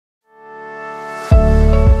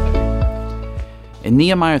In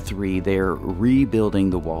Nehemiah 3, they're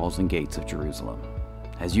rebuilding the walls and gates of Jerusalem.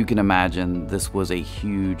 As you can imagine, this was a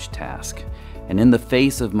huge task. And in the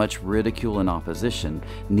face of much ridicule and opposition,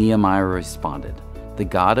 Nehemiah responded, "The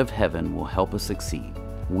God of heaven will help us succeed.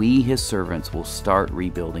 We, his servants, will start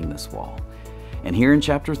rebuilding this wall." And here in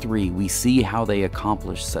chapter 3, we see how they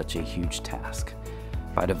accomplished such a huge task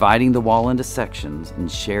by dividing the wall into sections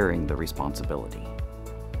and sharing the responsibility.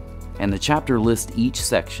 And the chapter lists each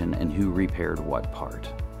section and who repaired what part.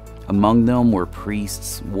 Among them were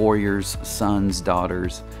priests, warriors, sons,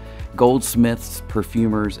 daughters, goldsmiths,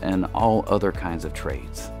 perfumers, and all other kinds of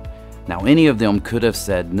trades. Now, any of them could have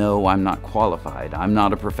said, "No, I'm not qualified. I'm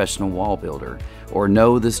not a professional wall builder," or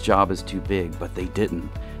 "No, this job is too big," but they didn't.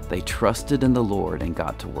 They trusted in the Lord and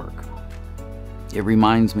got to work. It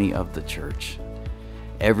reminds me of the church.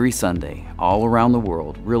 Every Sunday, all around the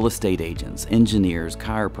world, real estate agents, engineers,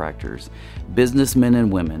 chiropractors, businessmen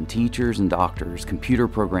and women, teachers and doctors, computer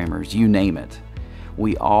programmers, you name it.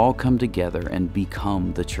 We all come together and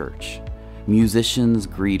become the church. Musicians,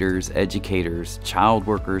 greeters, educators, child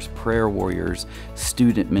workers, prayer warriors,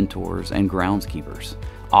 student mentors, and groundskeepers,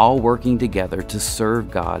 all working together to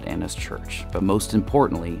serve God and His church, but most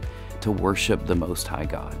importantly, to worship the Most High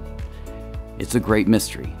God. It's a great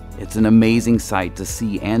mystery. It's an amazing sight to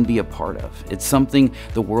see and be a part of. It's something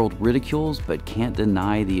the world ridicules but can't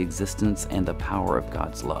deny the existence and the power of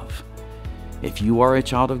God's love. If you are a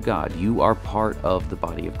child of God, you are part of the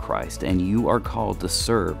body of Christ, and you are called to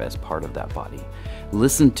serve as part of that body.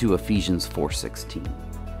 Listen to Ephesians 4:16.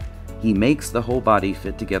 He makes the whole body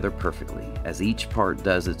fit together perfectly, as each part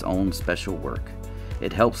does its own special work.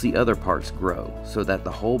 It helps the other parts grow, so that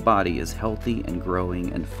the whole body is healthy and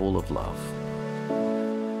growing and full of love.